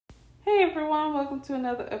Hey everyone, welcome to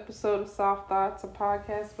another episode of Soft Thoughts, a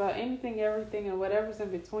podcast about anything, everything, and whatever's in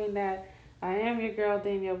between that. I am your girl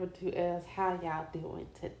Danielle with 2Ls. How y'all doing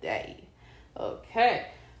today? Okay.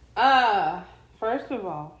 First of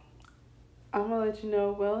all, I'm gonna let you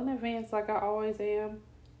know well in advance, like I always am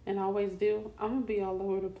and always do. I'm gonna be all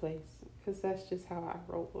over the place because that's just how I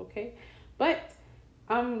roll, okay? But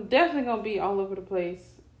I'm definitely gonna be all over the place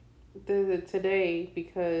today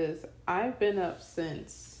because I've been up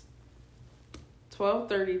since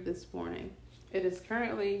 12:30 this morning. It is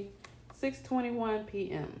currently 6:21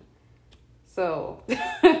 p.m. So,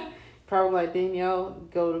 probably like, Danielle,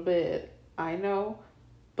 go to bed. I know,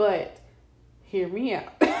 but hear me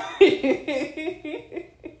out.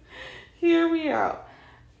 Hear me out.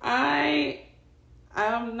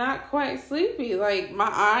 I'm not quite sleepy. Like,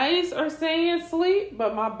 my eyes are saying sleep,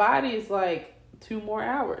 but my body is like 2 more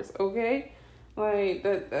hours, okay? Like,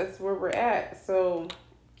 that's where we're at. So,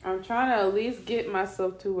 I'm trying to at least get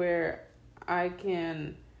myself to where I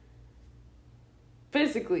can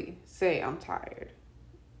physically say I'm tired.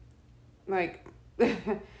 Like,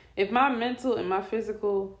 if my mental and my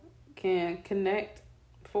physical can connect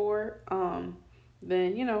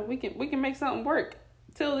then, you know, we can make something work.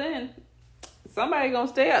 Till then, somebody gonna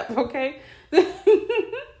stay up, okay?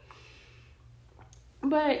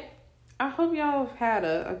 But I hope y'all have had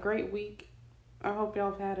a great week. I hope y'all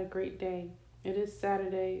have had a great day. It is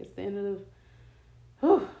Saturday. It's the end of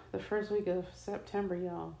the first week of September,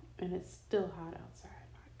 y'all. And it's still hot outside.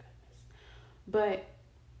 My goodness. But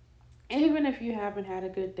even if you haven't had a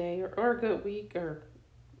good day or a good week or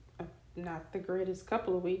not the greatest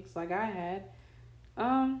couple of weeks like I had,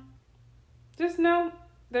 just know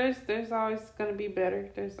there's always going to be better.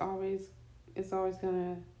 It's always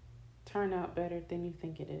going to turn out better than you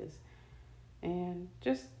think it is. And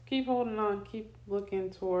just keep holding on. Keep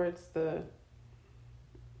looking towards the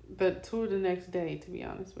next day, to be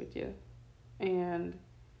honest with you, and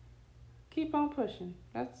keep on pushing.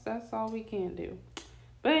 That's all we can do.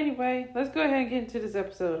 But anyway, let's go ahead and get into this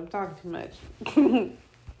episode. I'm talking too much.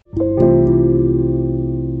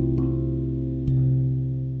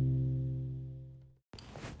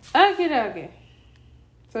 Okay.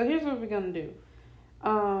 So here's what we're gonna do.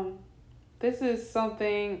 This is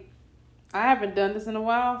something I haven't done this in a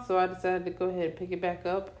while, so I decided to go ahead and pick it back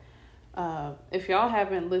up. If y'all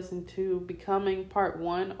haven't listened to Becoming Part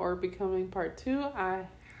 1 or Becoming Part 2, I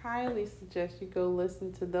highly suggest you go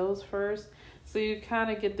listen to those first so you kind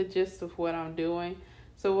of get the gist of what I'm doing.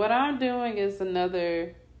 So what I'm doing is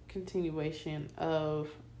another continuation of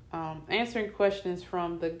answering questions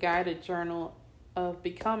from the Guided Journal of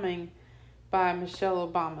Becoming by Michelle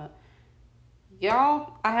Obama.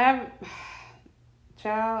 Y'all,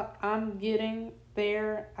 I'm getting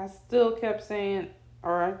there. I still kept saying,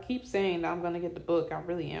 or I keep saying that I'm going to get the book. I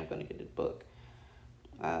really am going to get the book.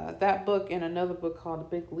 That book and another book called The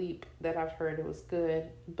Big Leap that I've heard it was good.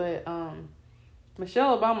 But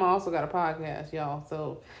Michelle Obama also got a podcast, y'all.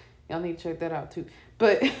 So y'all need to check that out too.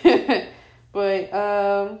 But if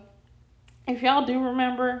y'all do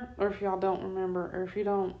remember, or if y'all don't remember, or if you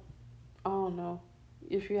don't, I don't know,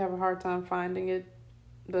 if you have a hard time finding it,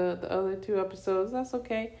 the other 2 episodes, that's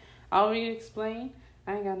okay. I'll re-explain.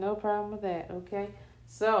 I ain't got no problem with that, okay?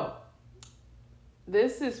 So,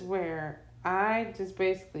 this is where I just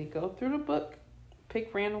basically go through the book,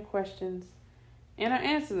 pick random questions, and I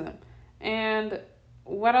answer them. And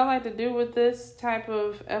what I like to do with this type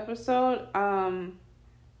of episode,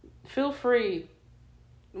 feel free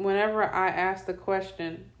whenever I ask the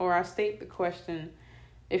question or I state the question,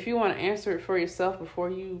 if you want to answer it for yourself before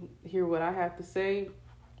you hear what I have to say,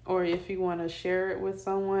 or if you want to share it with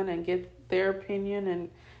someone and get their opinion and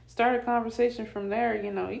start a conversation from there,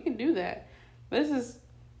 you know, you can do that. This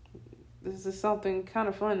is something kind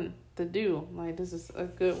of fun to do. Like, this is a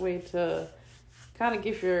good way to kind of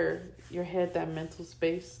give your head that mental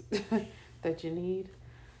space that you need.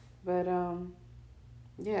 But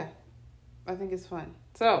yeah, I think it's fun.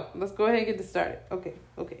 So let's go ahead and get this started. Okay,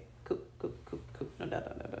 cool. No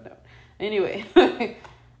doubt. Anyway,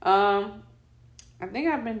 I think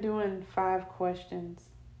I've been doing 5 questions.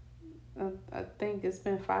 I think it's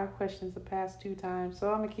been 5 questions the past 2 times,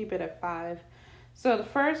 so I'm going to keep it at 5. So the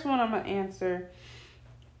first one I'm going to answer,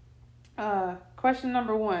 question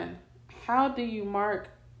number 1, how do you mark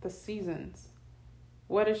the seasons?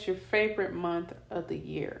 What is your favorite month of the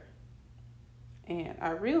year? And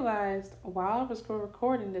I realized while I was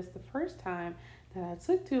recording this the first time that I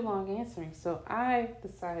took too long answering, so I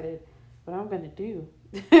decided what I'm going to do.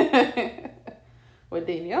 What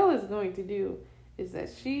Danielle is going to do is that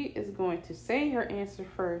she is going to say her answer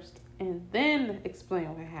first and then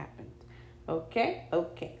explain what happened. Okay.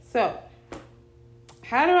 So,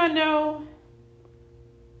 how do I know?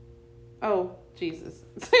 Oh, Jesus.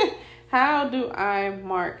 How do I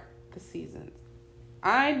mark the seasons?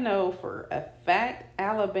 I know for a fact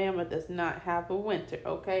Alabama does not have a winter,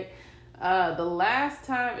 okay? The last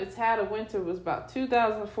time it's had a winter was about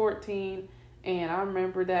 2014, and I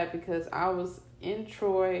remember that because I was in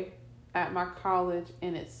Troy at my college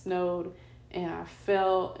and it snowed, and I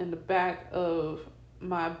fell in the back of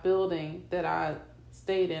my building that I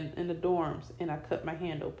stayed in the dorms, and I cut my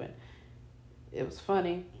hand open. It was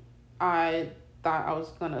funny. I thought I was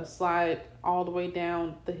going to slide all the way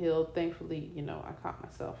down the hill. Thankfully, I caught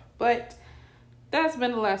myself. But that's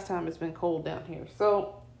been the last time it's been cold down here.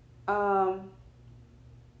 So, I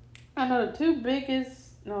know the three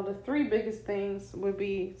biggest things would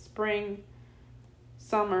be spring,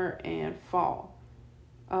 summer, and fall.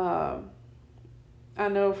 I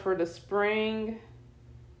know for the spring,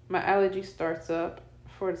 my allergy starts up.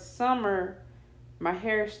 For the summer, my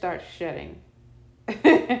hair starts shedding.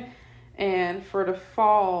 And for the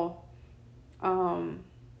fall, love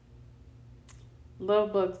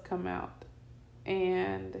bugs come out,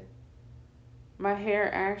 and my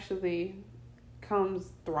hair actually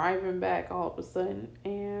comes thriving back all of a sudden.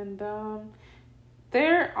 And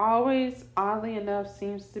there always, oddly enough,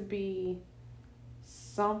 seems to be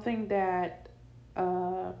something that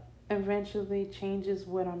eventually changes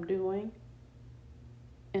what I'm doing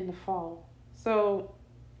in the fall. So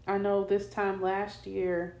I know this time last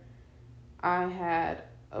year, I had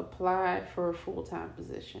applied for a full-time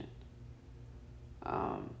position.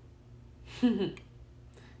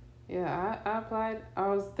 Yeah, I applied. I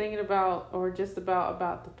was thinking about, or just about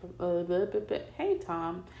the, hey,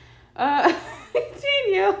 Tom.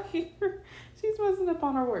 Danielle here. She's messing up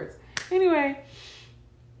on her words. Anyway,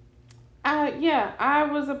 I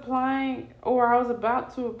was applying, or I was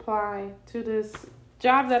about to apply to this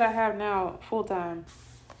job that I have now full-time.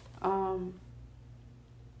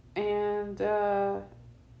 And that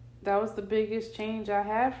was the biggest change I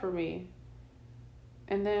had for me.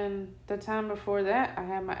 And then the time before that, I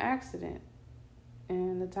had my accident.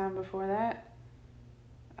 And the time before that,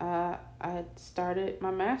 I started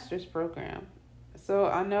my master's program. So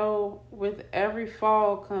I know with every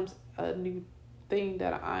fall comes a new thing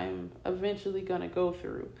that I'm eventually going to go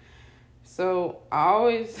through. So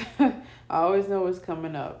I always know what's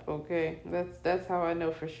coming up, okay? That's how I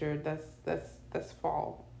know for sure. That's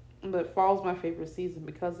fall. But fall's my favorite season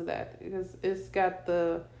because of that. Because it's got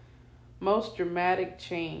the most dramatic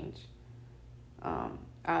change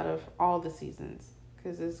out of all the seasons.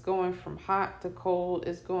 Because it's going from hot to cold.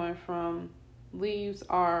 It's going from leaves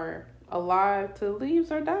are alive to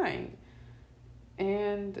leaves are dying.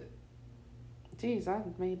 And, geez, I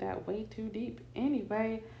made that way too deep.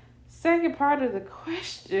 Anyway, second part of the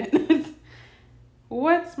question.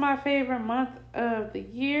 What's my favorite month of the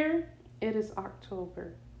year? It is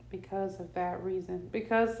October. Because of that reason.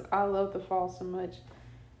 Because I love the fall so much.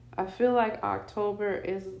 I feel like October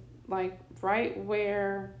is like right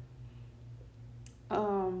where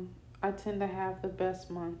I tend to have the best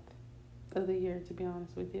month of the year, to be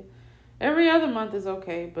honest with you. Every other month is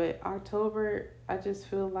okay, but October, I just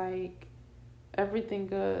feel like everything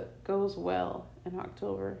goes well in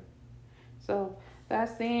October. So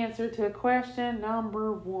that's the answer to question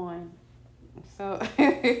number 1. So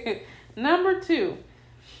number 2.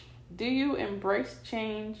 Do you embrace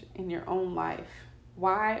change in your own life?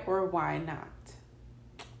 Why or why not?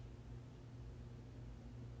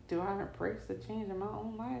 Do I embrace the change in my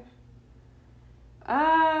own life?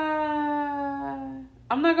 I'm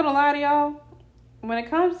not gonna lie to y'all. When it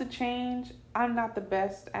comes to change, I'm not the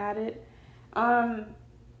best at it. I'm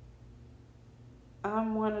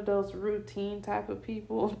one of those routine type of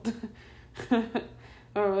people.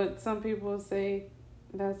 Or what some people say,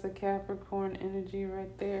 that's a Capricorn energy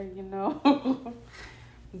right there,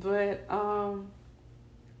 But I'm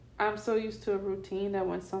so used to a routine that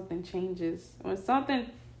when something changes, when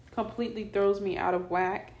something completely throws me out of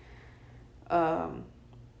whack,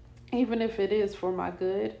 even if it is for my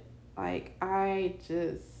good, like I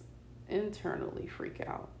just internally freak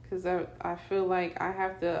out because I feel like I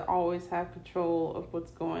have to always have control of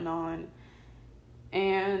what's going on.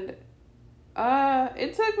 And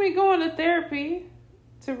it took me going to therapy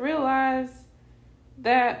to realize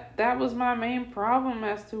that was my main problem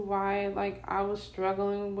as to why like I was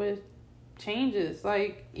struggling with changes,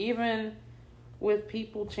 like even with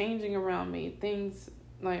people changing around me, things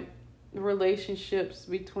like relationships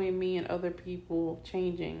between me and other people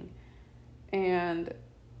changing, and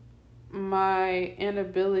my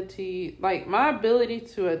ability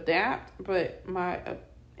to adapt, but my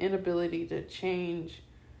inability to change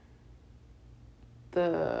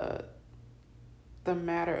the the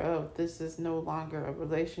matter of this is no longer a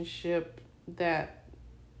relationship that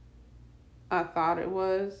I thought it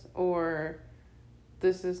was, or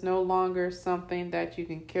this is no longer something that you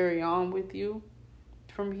can carry on with you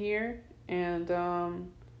from here. And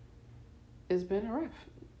it's been rough,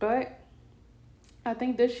 but I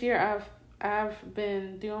think this year I've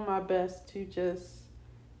been doing my best to just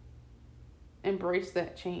embrace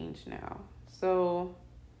that change now. So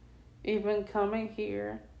even coming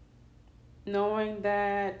here, knowing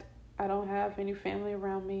that I don't have any family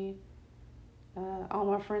around me, all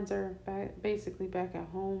my friends are basically back at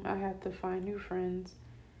home. I have to find new friends,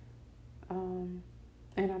 and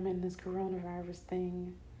I'm in this coronavirus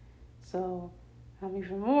thing, so I'm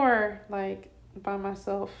even more like by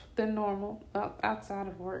myself than normal outside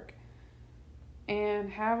of work, and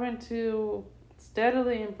having to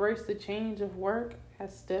steadily embrace the change of work,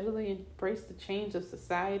 has steadily embraced the change of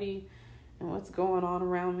society and what's going on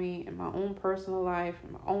around me in my own personal life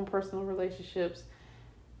and my own personal relationships.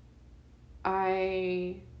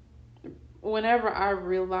 Whenever I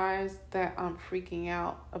realize that I'm freaking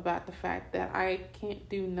out about the fact that I can't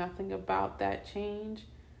do nothing about that change,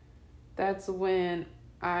 that's when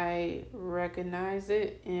I recognize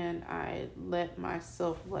it and I let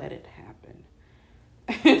myself let it happen.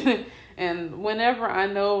 And whenever I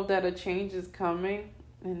know that a change is coming,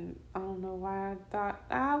 and I don't know why I thought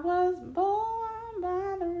I was born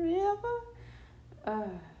by the river,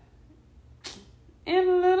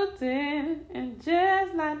 in Littleton, and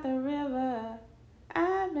just like the river,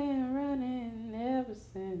 I've been running ever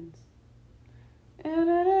since.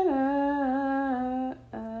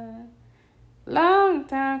 Long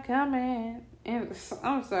time coming. And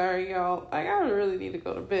I'm sorry, y'all. Like, I really need to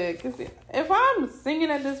go to bed. Because if I'm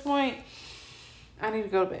singing at this point, I need to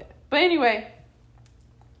go to bed. But anyway,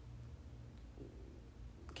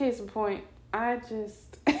 case in point, I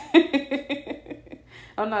just...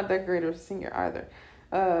 I'm not that great of a singer either.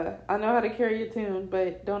 I know how to carry a tune,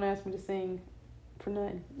 but don't ask me to sing for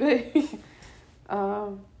nothing.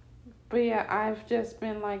 But yeah, I've just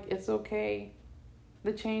been like, it's okay.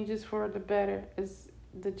 The change is for the better.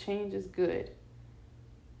 The change is good.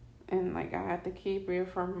 And like, I have to keep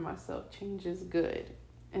reaffirming myself, change is good.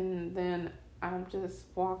 And then I'm just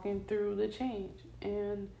walking through the change.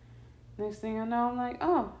 And next thing I know, I'm like,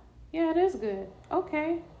 oh, yeah, it is good.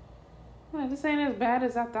 Okay. Well, this ain't as bad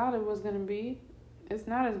as I thought it was going to be. It's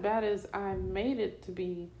not as bad as I made it to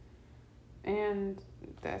be. And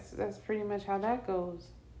that's pretty much how that goes.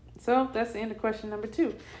 So that's the end of question number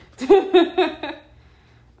 2.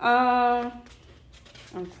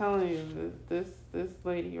 I'm telling you, this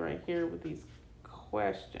lady right here with these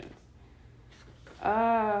questions.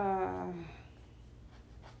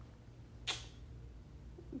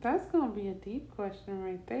 That's gonna be a deep question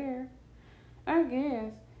right there, I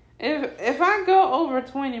guess. If I go over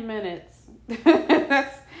 20 minutes,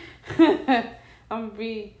 that's I'm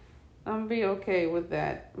be okay with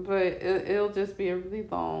that. But it'll just be a really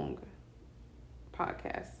long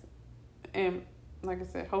podcast. And like I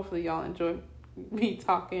said, hopefully y'all enjoy me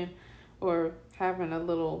talking or having a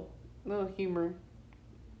little humor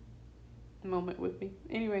moment with me.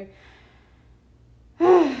 Anyway,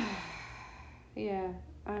 yeah,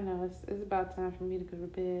 I know it's about time for me to go to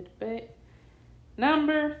bed. But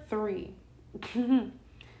number 3,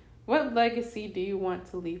 what legacy do you want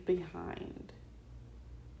to leave behind?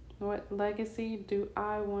 What legacy do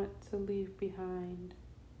I want to leave behind?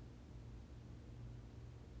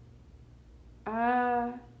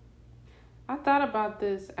 I thought about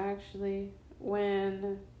this actually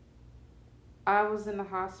when I was in the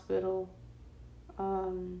hospital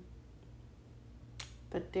the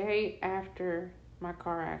day after my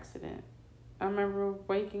car accident. I remember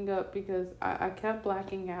waking up because I kept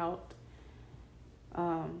blacking out,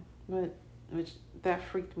 but which that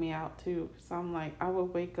freaked me out too. So I'm like, I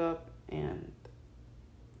would wake up and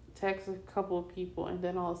text a couple of people, and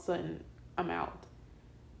then all of a sudden I'm out,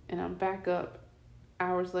 and I'm back up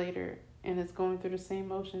hours later, and it's going through the same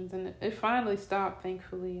motions, and it finally stopped,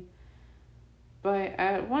 thankfully. But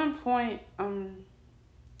at one point,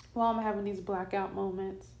 while I'm having these blackout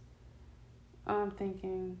moments, I'm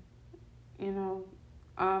thinking,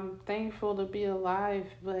 I'm thankful to be alive,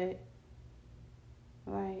 but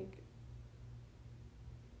like,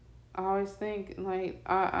 I always think like,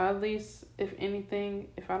 I at least, if anything,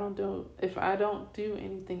 if I don't do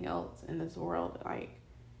anything else in this world, like,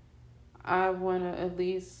 I want to at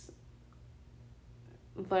least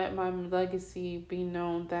let my legacy be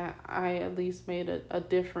known that I at least made a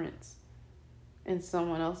difference in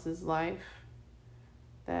someone else's life.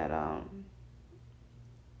 That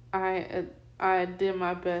I did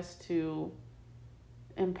my best to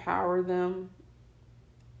empower them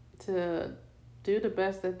to do the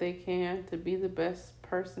best that they can, to be the best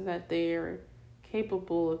person that they're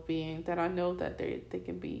capable of being, that I know that they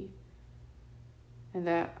can be. And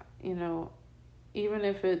that, even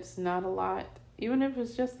if it's not a lot, even if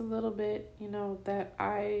it's just a little bit, that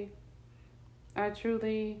I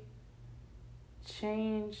truly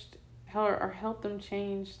changed or helped them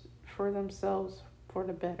change for themselves for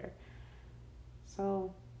the better.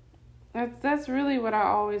 So that's really what I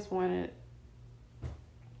always wanted.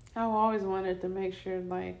 I always wanted to make sure,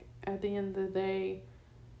 like, at the end of the day,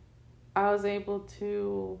 I was able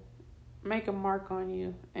to make a mark on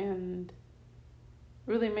you and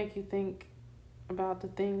really make you think about the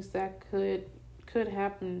things that could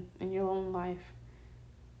happen in your own life,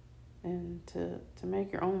 and to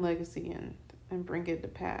make your own legacy and bring it to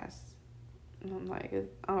pass. And I'm like,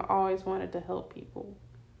 I always wanted to help people.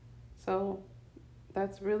 So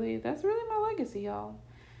that's really my legacy, y'all.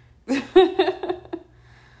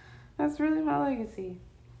 That's really my legacy.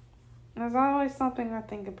 There's always something I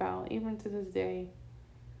think about, even to this day.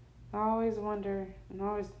 I always wonder,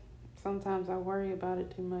 and sometimes I worry about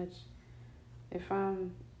it too much, if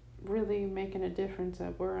I'm really making a difference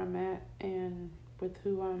at where I'm at and with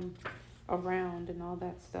who I'm around and all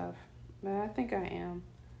that stuff. But I think I am.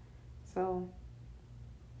 So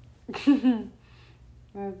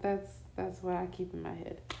that's what I keep in my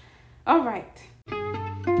head. All right.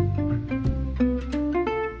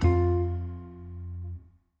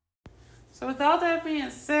 So with all that being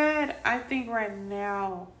said, I think right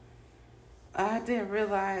now I didn't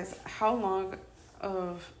realize how long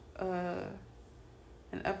of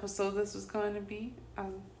an episode this was going to be.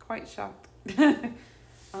 I'm quite shocked to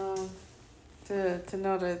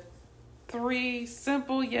know that 3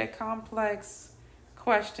 simple yet complex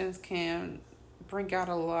questions can bring out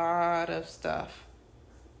a lot of stuff.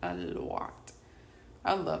 A lot.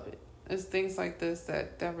 I love it. It's things like this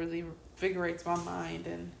that really invigorates my mind,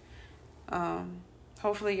 and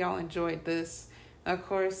hopefully y'all enjoyed this. Of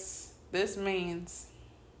course, this means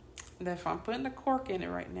that if I'm putting a cork in it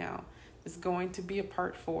right now, it's going to be a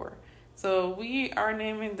part 4. So we are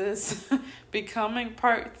naming this Becoming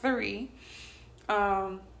Part 3.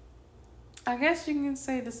 I guess you can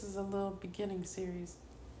say this is a little beginning series.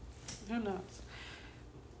 Who knows?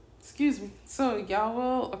 Excuse me. So y'all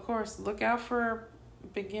will, of course, look out for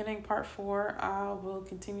beginning part 4. I will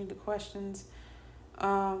continue the questions.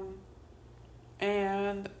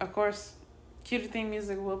 And of course, Cutie theme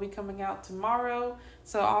music will be coming out tomorrow.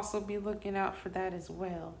 So also be looking out for that as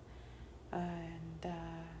well. And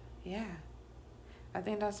yeah, I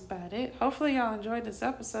think that's about it. Hopefully y'all enjoyed this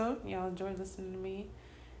episode. Y'all enjoyed listening to me.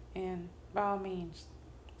 And by all means,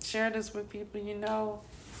 share this with people you know.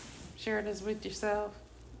 Share this with yourself.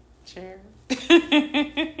 Share.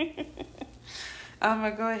 I'm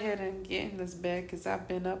going to go ahead and get in this bed because I've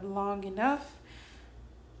been up long enough.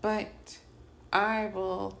 But I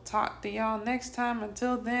will talk to y'all next time.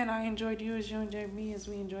 Until then, I enjoyed you as you enjoyed me, as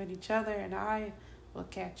we enjoyed each other. And I will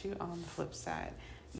catch you on the flip side.